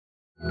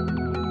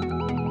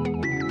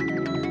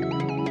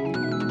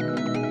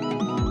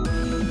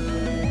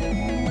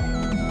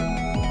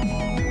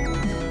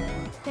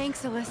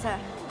Thanks, Alyssa.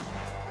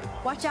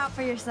 Watch out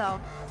for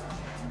yourself.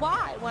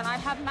 Why, when I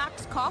have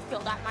Max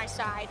Caulfield at my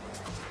side?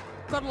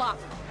 Good luck.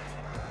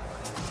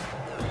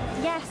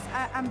 Yes,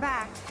 I'm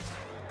back.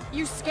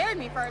 You scared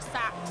me for a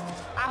sec.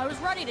 I was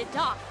ready to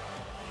duck.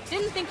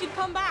 Didn't think you'd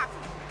come back.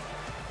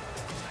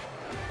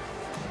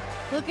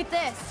 Look at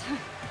this.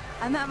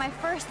 I'm at my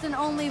first and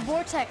only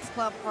Vortex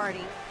Club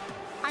party.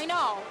 I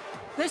know.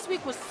 This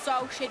week was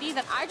so shitty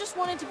that I just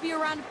wanted to be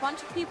around a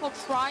bunch of people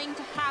trying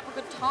to have a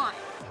good time.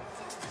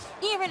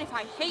 Even if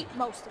I hate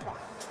most of them.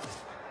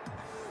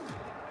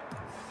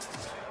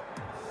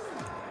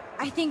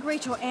 I think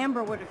Rachel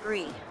Amber would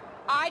agree.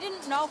 I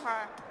didn't know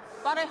her,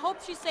 but I hope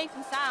she's safe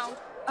and sound.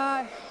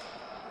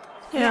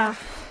 Yeah.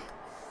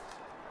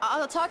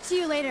 I'll talk to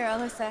you later,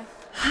 Alyssa.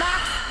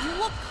 Max, you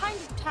look kind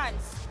of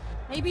tense.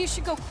 Maybe you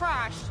should go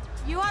crash.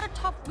 You had a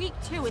tough week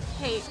too with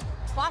Kate,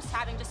 plus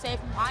having to save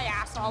my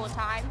ass all the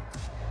time.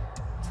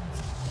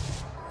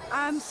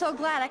 I'm so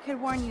glad I could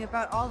warn you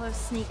about all those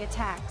sneak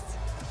attacks.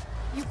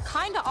 You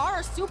kinda are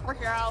a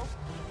superhero.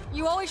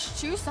 You always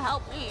choose to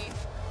help me.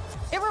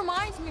 It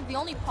reminds me of the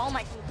only poem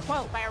I can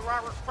quote by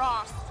Robert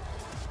Frost.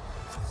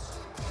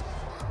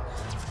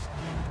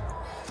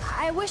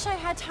 I wish I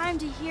had time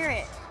to hear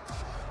it.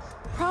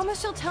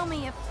 Promise you'll tell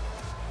me if...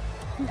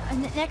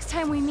 next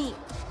time we meet.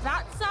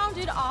 That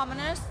sounded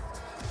ominous,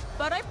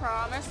 but I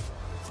promise.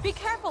 Be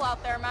careful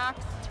out there, Max.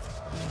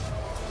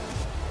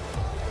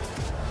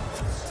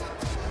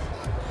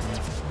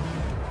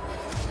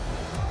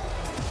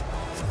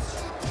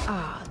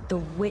 Ah, the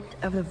wit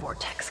of the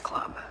Vortex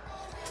Club.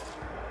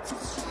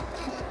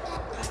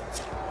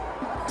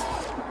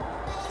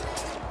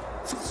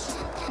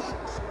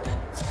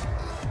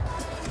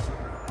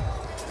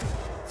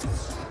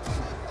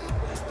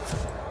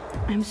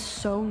 I'm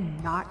so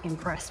not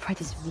impressed by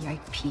this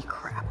VIP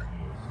crap.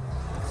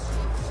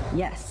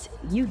 Yes,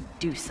 you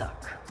do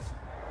suck.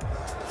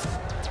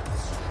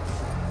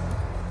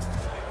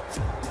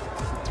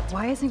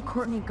 Why isn't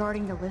Courtney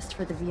guarding the list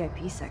for the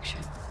VIP section?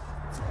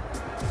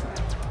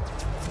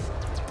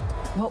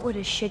 What would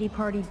a shitty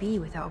party be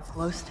without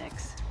glow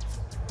sticks?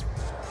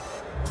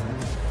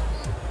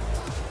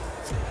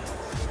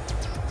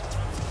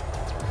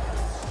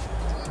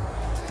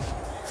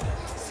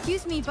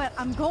 Excuse me, but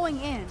I'm going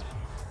in.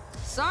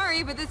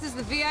 Sorry, but this is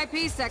the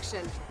VIP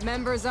section.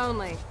 Members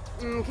only.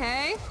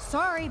 Okay?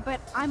 Sorry,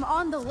 but I'm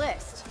on the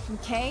list,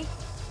 okay?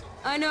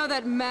 I know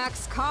that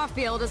Max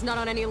Caulfield is not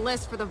on any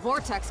list for the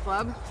Vortex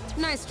Club.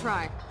 Nice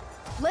try.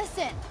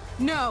 Listen!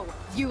 No,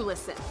 you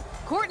listen.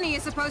 Courtney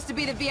is supposed to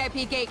be the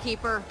VIP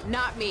gatekeeper,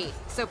 not me.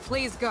 So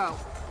please go.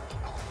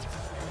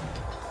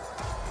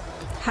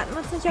 Hatten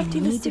wir uns nicht auf die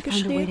I need Liste to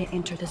find a way geschrieben? to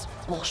enter this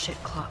bullshit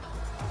club.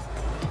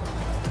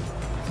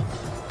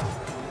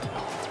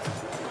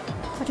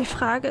 Aber die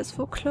Frage ist,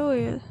 wo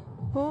Chloe?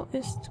 Wo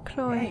ist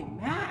Chloe? Hey,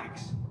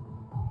 Max!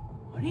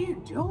 What are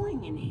you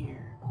doing in here?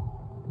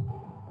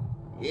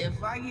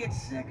 If I get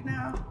sick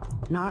now,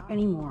 Not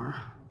anymore.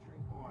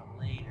 drink one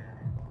later.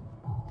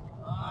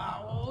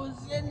 What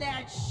was in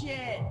that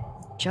shit?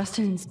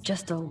 Justin's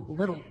just a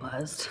little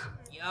buzzed.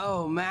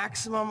 Yo,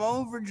 maximum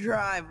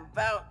overdrive.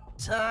 About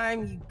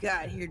time you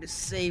got here to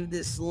save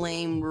this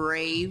lame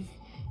rave.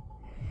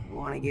 You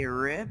wanna get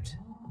ripped?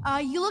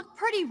 You look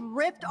pretty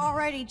ripped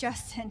already,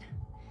 Justin.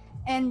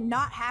 And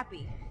not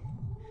happy.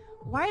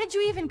 Why did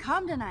you even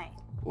come tonight?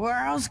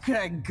 Where else could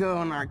I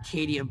go in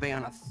Arcadia Bay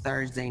on a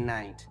Thursday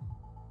night?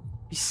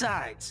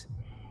 Besides,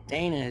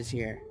 Dana is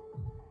here.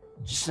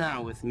 Just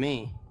not with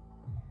me.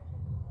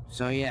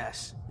 So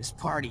yes, this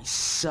party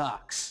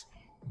sucks.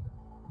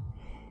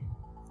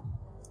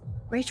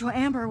 Rachel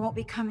Amber won't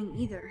be coming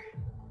either.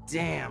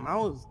 Damn, I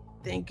was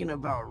thinking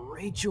about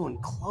Rachel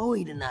and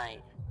Chloe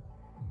tonight.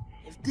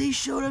 If they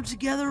showed up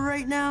together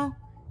right now,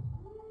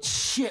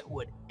 shit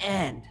would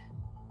end.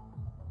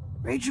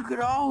 Rachel could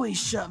always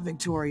shut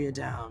Victoria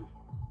down.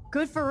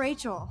 Good for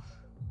Rachel.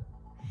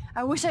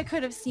 I wish I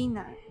could have seen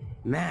that.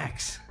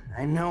 Max,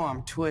 I know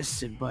I'm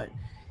twisted, but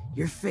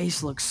your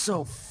face looks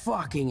so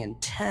fucking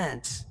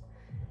intense.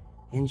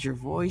 And your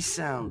voice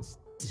sounds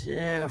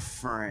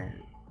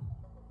different.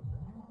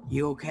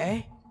 You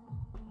okay?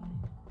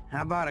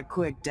 How about a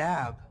quick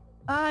dab?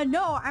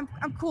 No, I'm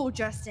cool,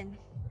 Justin.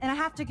 And I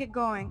have to get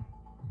going.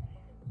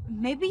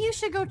 Maybe you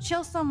should go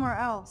chill somewhere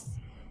else.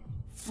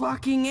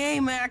 Fucking A,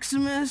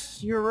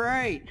 Maximus. You're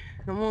right.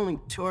 I'm only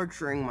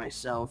torturing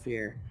myself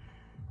here.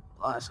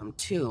 Plus, I'm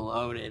too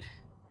loaded.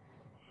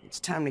 It's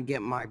time to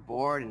get my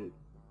board and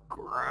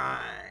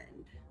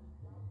grind.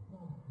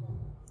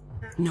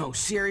 No,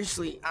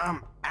 seriously,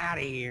 I'm out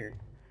of here.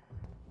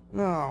 Oh,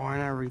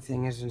 and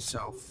everything isn't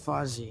so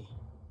fuzzy.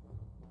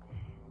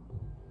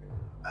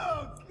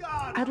 Oh,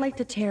 God! I'd like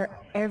to tear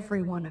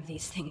every one of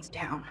these things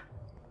down.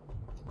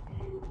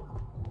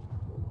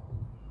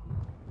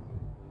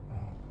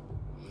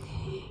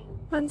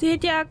 Man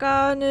sieht ja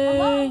gar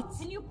Hello? nichts.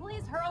 Can you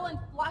please hurl and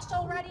flush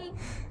already?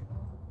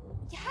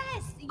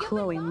 Yes! You've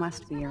Chloe been gone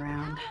must for be an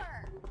around.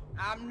 hour.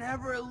 I'm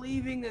never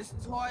leaving this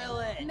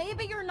toilet.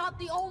 Maybe you're not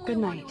the only Good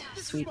one night,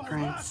 who... sweet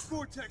prince.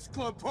 Vortex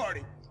Club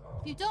party.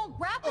 If you don't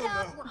wrap it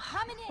up, we're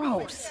coming in.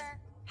 Gross. here.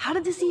 How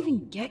did this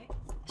even get?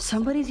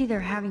 Somebody's either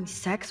having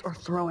sex or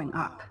throwing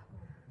up.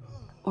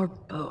 Or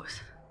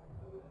both.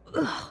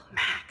 Ugh,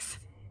 Max.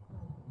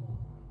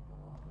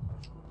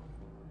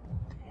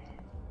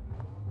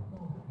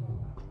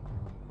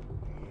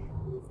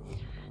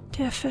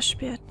 Der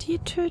versperrt die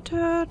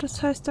Tüte,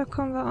 das heißt, da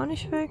kommen wir auch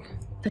nicht weg.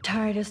 The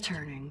tide is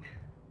turning.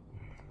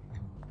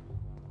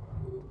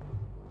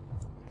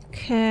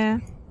 Okay,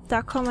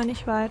 da kommen wir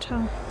nicht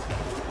weiter.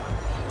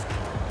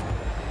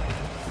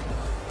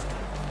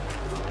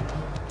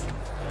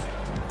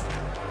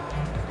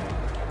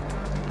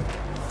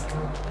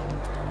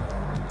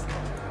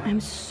 I'm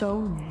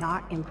so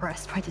not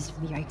impressed by this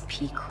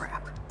VIP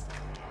crap.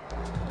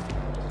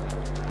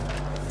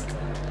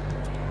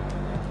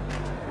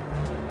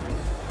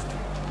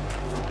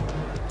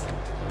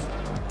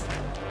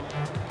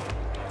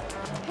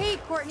 Hey,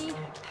 Courtney.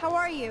 How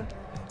are you?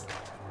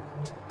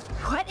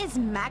 What is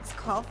Max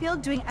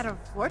Caulfield doing at a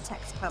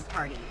Vortex Club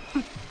party?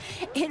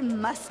 It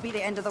must be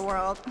the end of the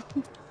world.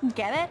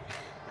 Get it?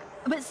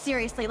 But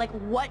seriously, like,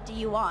 what do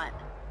you want?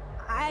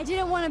 I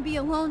didn't want to be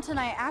alone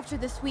tonight after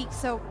this week,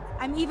 so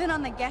I'm even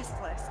on the guest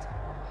list.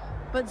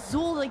 But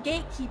Zool, the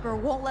gatekeeper,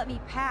 won't let me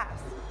pass.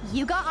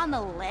 You got on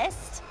the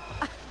list?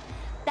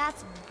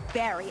 That's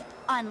very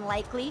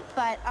unlikely,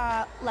 but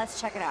let's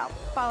check it out.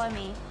 Follow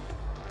me.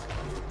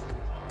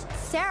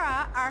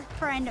 Sarah, our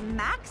friend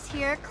Max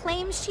here,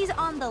 claims she's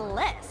on the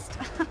list.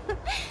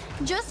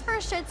 Just for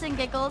shits and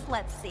giggles,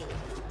 let's see.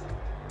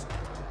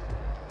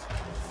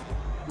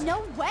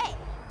 No way.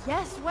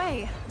 Yes,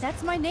 way.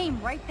 That's my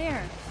name right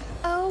there.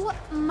 Oh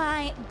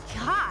my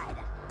god.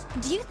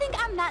 Do you think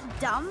I'm that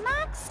dumb,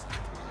 Max?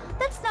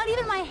 That's not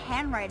even my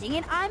handwriting,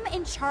 and I'm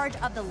in charge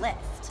of the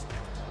list.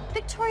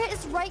 Victoria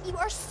is right, you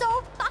are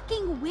so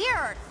fucking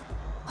weird.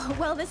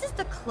 Well, this is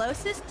the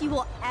closest you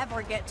will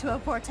ever get to a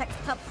Vortex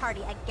Club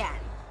party again.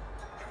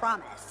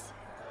 Promise.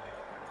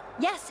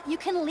 Yes, you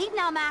can leave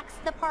now, Max.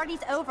 The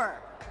party's over.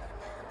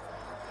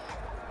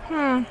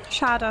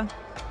 Schade.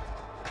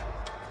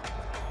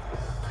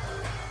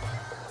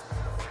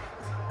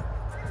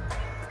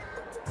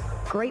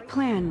 Great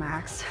plan,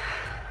 Max.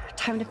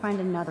 Time to find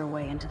another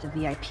way into the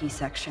VIP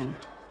section.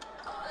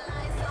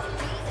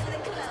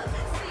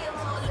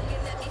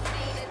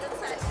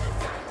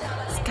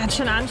 Ist ganz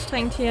schön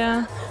anstrengend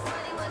hier.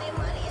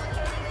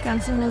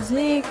 Ganze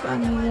Musik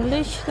und die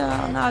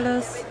Lichter und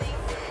alles.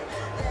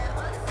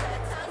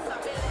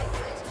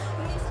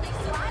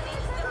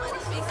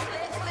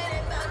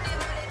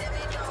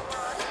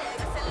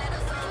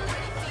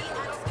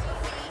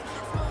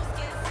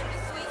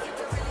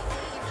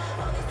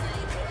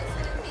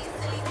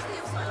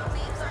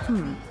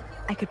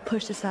 I could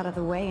push this out of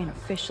the way and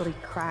officially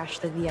crash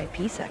the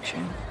VIP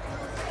section.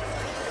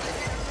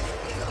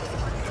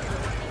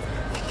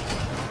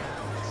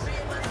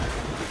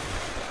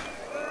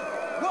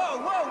 Whoa,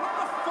 what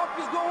the fuck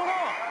is going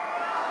on?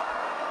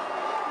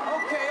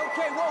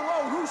 Okay,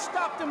 whoa, who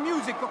stopped the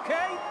music,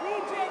 okay?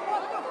 DJ,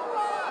 what the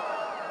fuck?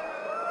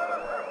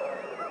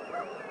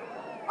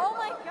 Oh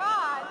my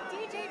god,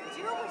 DJ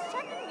Doom was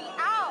checking me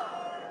out.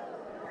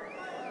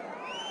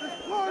 This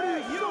party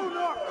is so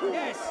not cool.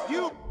 Yes,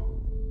 you.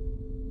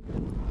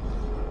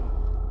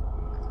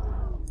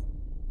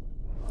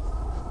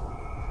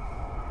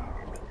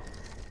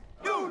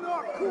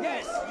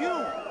 Yes, you!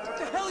 What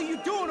the hell are you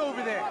doing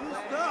over there?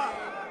 Stop!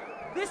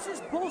 This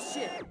is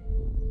bullshit!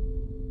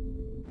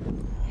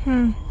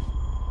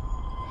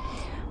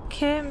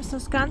 Okay, wir müssen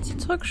das Ganze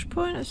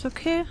zurückspulen, ist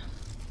okay.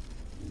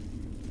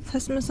 Das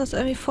heißt, wir müssen das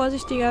irgendwie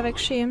vorsichtiger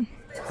wegschieben.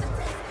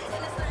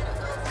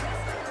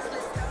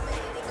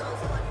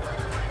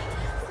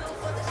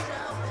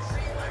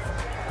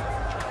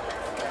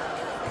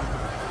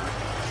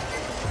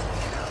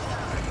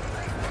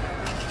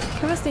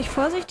 Können wir es nicht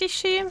vorsichtig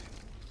schieben?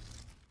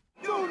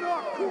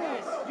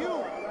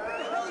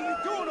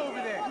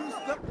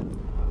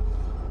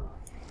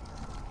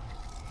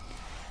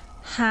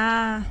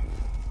 Ha.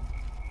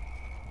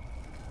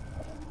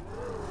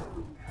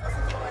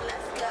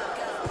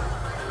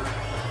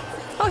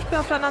 Oh, ich bin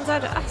auf der anderen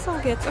Seite. Ach, so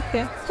geht's.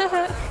 Okay.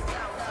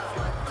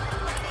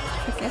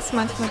 Ich vergesse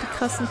manchmal die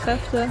krassen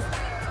Kräfte.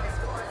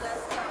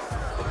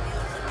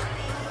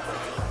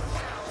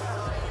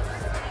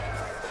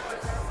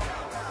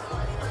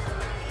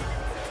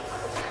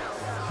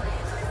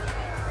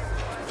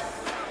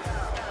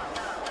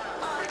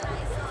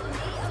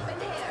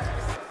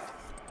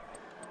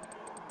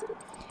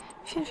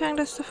 Vielen Dank,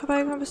 dass du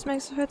vorbeigekommen bist,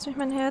 Max. Du hörst mich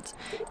mein Herz.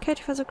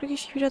 Kate, ich war so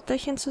glücklich, dich wieder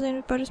Dächchen zu sehen.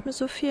 Du bedeutest mir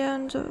so viel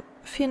und so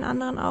vielen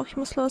anderen auch. Ich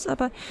muss los,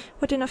 aber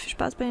ich wollte dir noch viel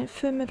Spaß bei den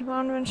Filmen mit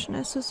Ron wünschen.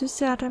 Er ist so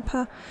süß. Er hat ein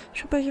paar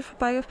Schubber hier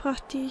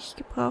vorbeigebracht, die ich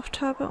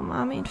gebraucht habe.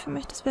 Umarme ihn für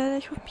mich. Das werde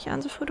ich. Ruf mich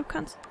an, so früh du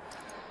kannst.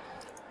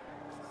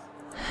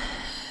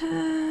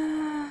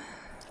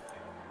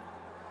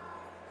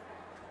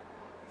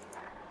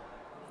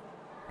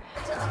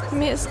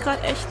 Mir ist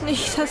gerade echt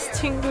nicht das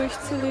Ding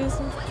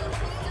durchzulesen.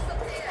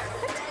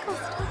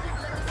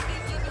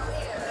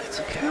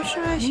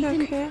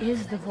 Nathan Okay.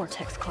 is the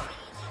Vortex Club.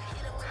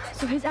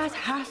 So his ass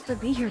has to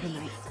be here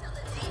tonight.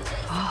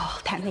 Oh,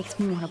 that makes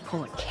me want to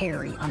pull a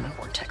Carrie on the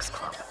Vortex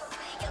Club.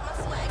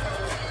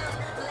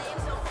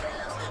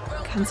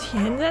 Kann sich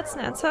hier hinsetzen?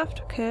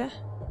 Ernsthaft? Okay.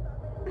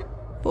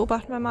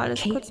 Beobachten wir mal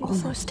alles Kate kurz ein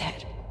bisschen. almost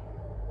dead.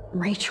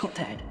 Rachel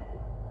dead.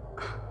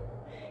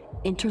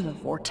 Enter the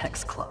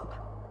Vortex Club.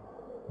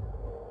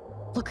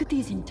 Look at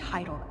these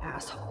entitled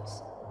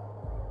assholes.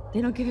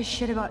 They don't give a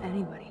shit about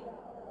anybody.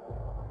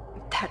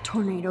 If that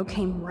tornado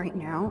came right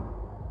now,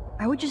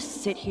 I would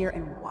just sit here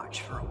and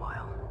watch for a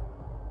while.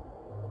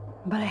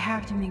 But I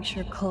have to make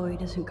sure Chloe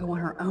doesn't go on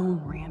her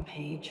own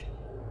rampage.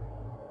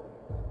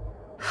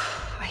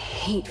 I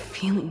hate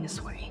feeling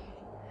this way.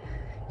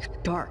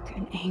 Dark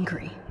and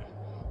angry.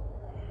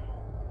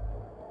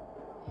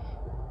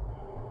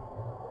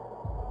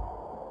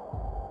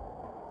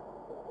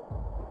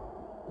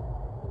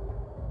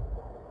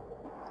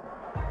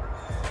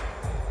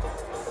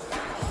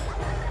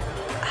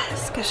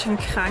 Das ist ganz schön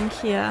krank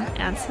hier.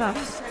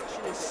 Ernsthaft.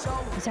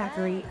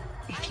 Zachary,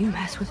 if you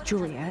mess with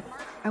Juliet,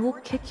 I will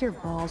kick your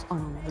balls on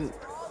a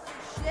loop.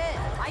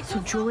 So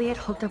Juliet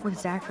hooked up with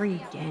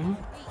Zachary again?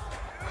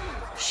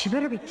 She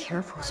better be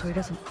careful so he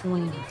doesn't pull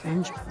any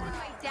revenge porn.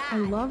 I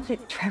love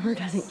that Trevor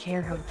doesn't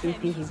care how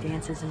goofy he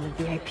dances in the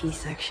VIP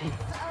section.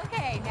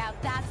 Okay, now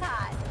that's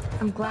hot.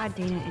 I'm glad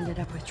Dana ended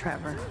up with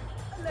Trevor.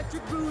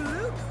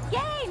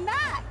 Yay,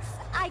 Max!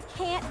 I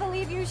can't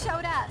believe you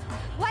showed up.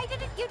 Why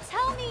didn't you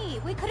tell me?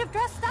 We could have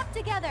dressed up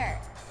together.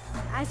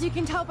 As you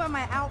can tell by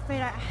my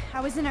outfit, I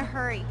was in a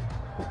hurry.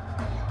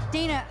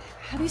 Dana,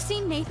 have you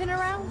seen Nathan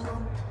around?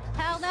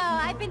 Hell no,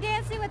 I've been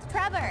dancing with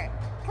Trevor.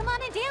 Come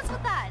on and dance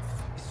with us.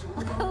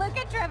 Look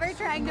at Trevor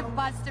trying to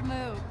bust a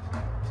move.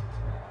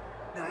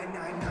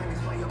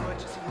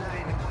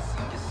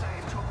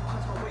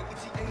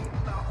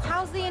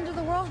 How's the end of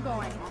the world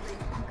going?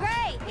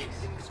 Great!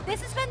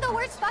 This has been the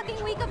worst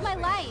fucking week of my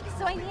life,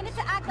 so I needed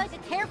to act like a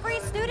carefree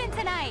student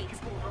tonight.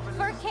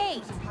 For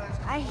Kate.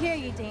 I hear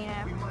you,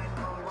 Dana.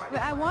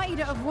 But I want you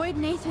to avoid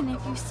Nathan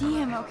if you see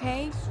him,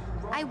 okay?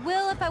 I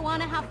will if I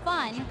want to have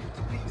fun.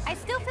 I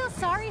still feel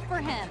sorry for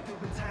him.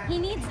 He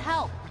needs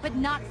help, but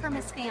not from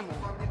his family.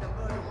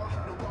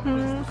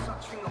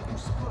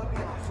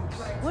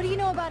 What do you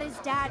know about his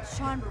dad,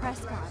 Sean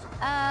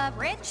Prescott?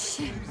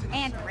 Rich?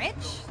 And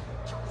rich?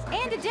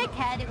 And a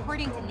dickhead,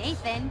 according to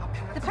Nathan.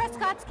 The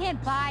Prescotts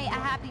can't buy a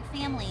happy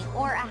family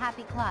or a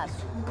happy club.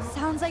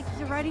 Sounds like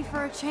you're ready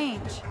for a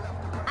change.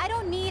 I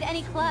don't need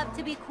any club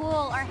to be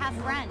cool or have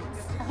friends.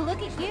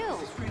 Look at you.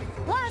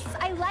 Plus,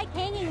 I like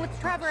hanging with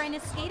Trevor and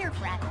his skater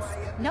friends.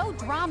 No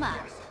drama.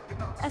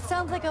 That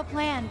sounds like a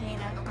plan,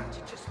 Dana.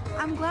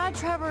 I'm glad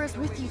Trevor is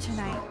with you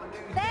tonight.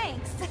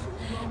 Thanks.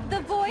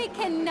 The boy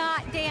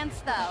cannot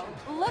dance, though.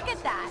 Look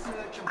at that.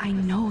 I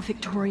know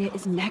Victoria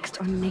is next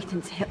on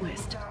Nathan's hit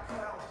list.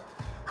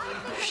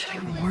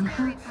 Should I warn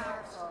her?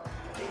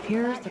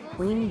 Here's the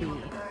queen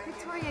bee.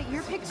 Victoria,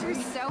 your picture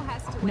so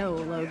has to win. No,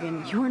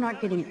 Logan, you are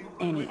not getting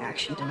any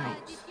action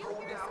tonight.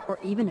 Or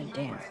even a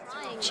dance.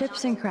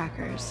 Chips and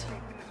crackers.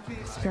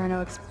 Spare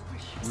no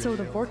So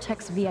the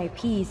Vortex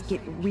VIPs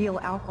get real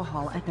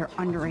alcohol at their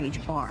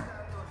underage bar.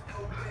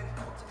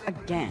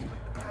 Again,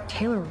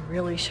 Taylor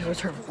really shows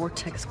her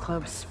Vortex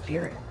Club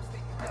spirit.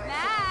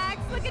 Max,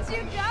 look at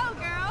you go,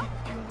 girl.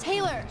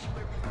 Taylor,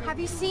 have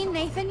you seen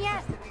Nathan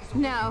yet?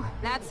 No,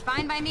 that's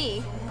fine by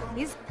me.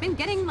 He's been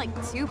getting, like,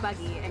 too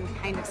buggy and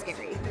kind of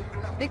scary.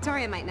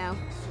 Victoria might know.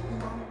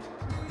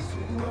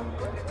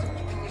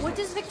 What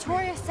does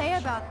Victoria say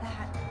about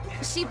that?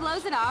 She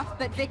blows it off,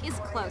 but Vic is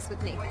close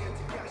with Nathan.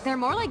 They're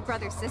more like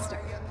brother-sister.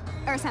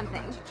 Or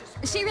something.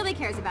 She really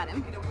cares about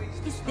him.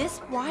 Is this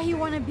why you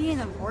want to be in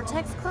the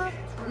Vortex Club?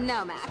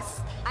 No,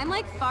 Max. I'm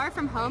like far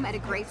from home at a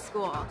great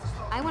school.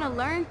 I want to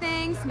learn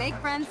things, make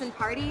friends, and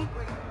party.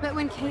 But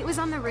when Kate was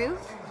on the roof,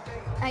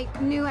 I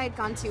knew I'd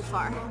gone too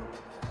far.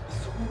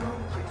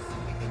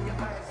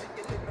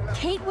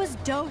 Kate was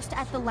dosed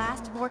at the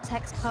last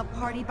Vortex Club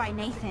party by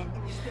Nathan.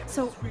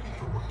 So,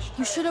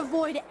 you should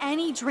avoid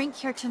any drink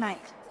here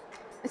tonight.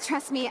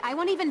 Trust me, I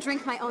won't even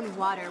drink my own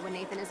water when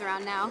Nathan is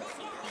around now.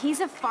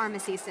 He's a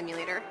pharmacy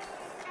simulator.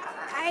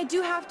 I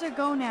do have to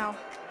go now.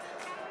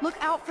 Look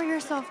out for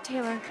yourself,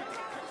 Taylor.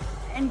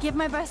 And give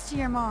my best to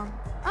your mom.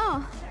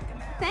 Oh,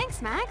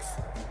 thanks, Max.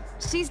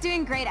 She's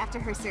doing great after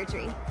her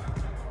surgery.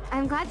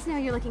 I'm glad to know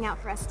you're looking out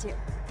for us, too.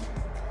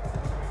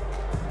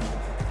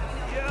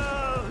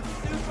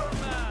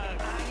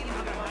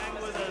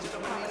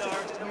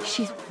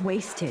 She's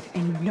wasted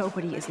and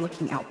nobody is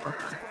looking out for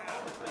her.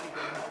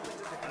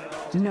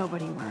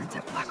 Nobody learns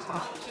at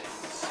Blackwell.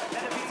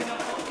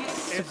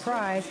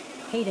 Surprise,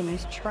 Hayden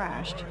is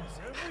trashed.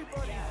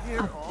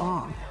 A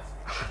bomb.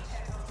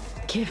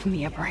 Give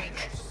me a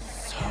break.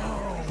 So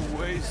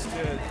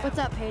wasted. What's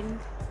up, Hayden?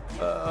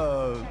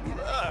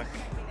 Look.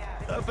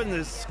 Up in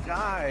the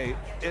sky,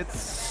 it's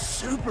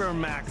Super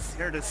Max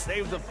here to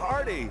save the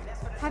party.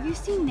 Have you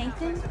seen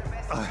Nathan?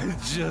 I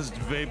just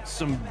vaped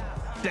some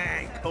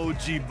dank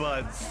OG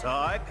buds, so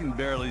I can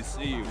barely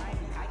see you.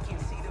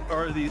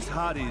 are these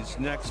hotties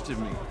next to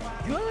me?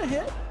 You want a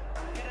hit?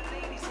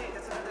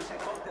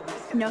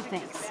 No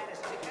thanks.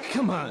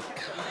 Come on.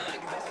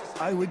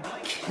 I would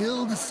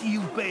kill to see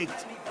you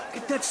baked.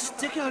 Get that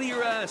stick out of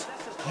your ass.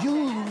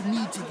 You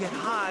need to get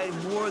high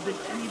more than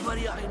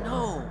anybody I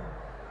know.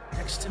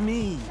 Next to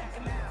me.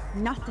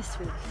 Not this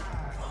week.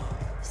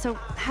 So,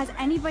 has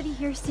anybody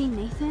here seen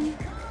Nathan?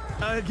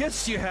 I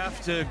guess you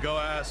have to go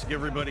ask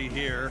everybody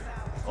here.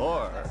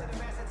 Or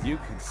you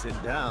can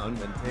sit down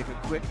and take a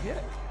quick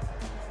hit.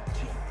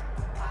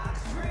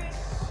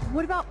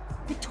 What about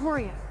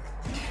Victoria?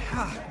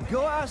 Yeah,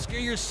 go ask her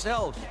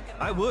yourself.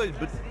 I would,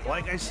 but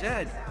like I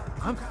said,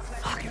 I'm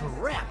fucking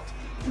wrecked.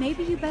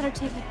 Maybe you better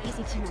take it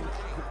easy tonight.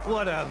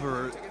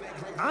 Whatever.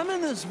 I'm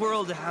in this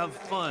world to have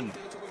fun.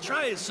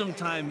 Try it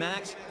sometime,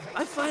 Max.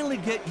 I finally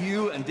get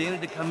you and Dana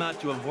to come out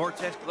to a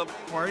Vortex Club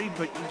party,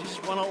 but you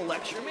just want to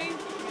lecture me?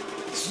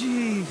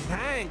 Gee,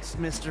 thanks,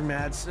 Mr.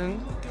 Madsen.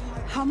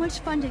 How much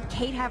fun did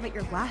Kate have at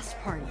your last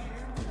party?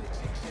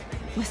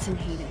 Listen,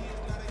 Hayden.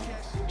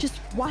 Just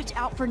watch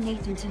out for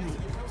Nathan tonight.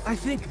 I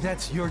think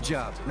that's your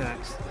job,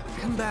 Max.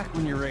 Come back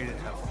when you're ready to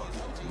have fun.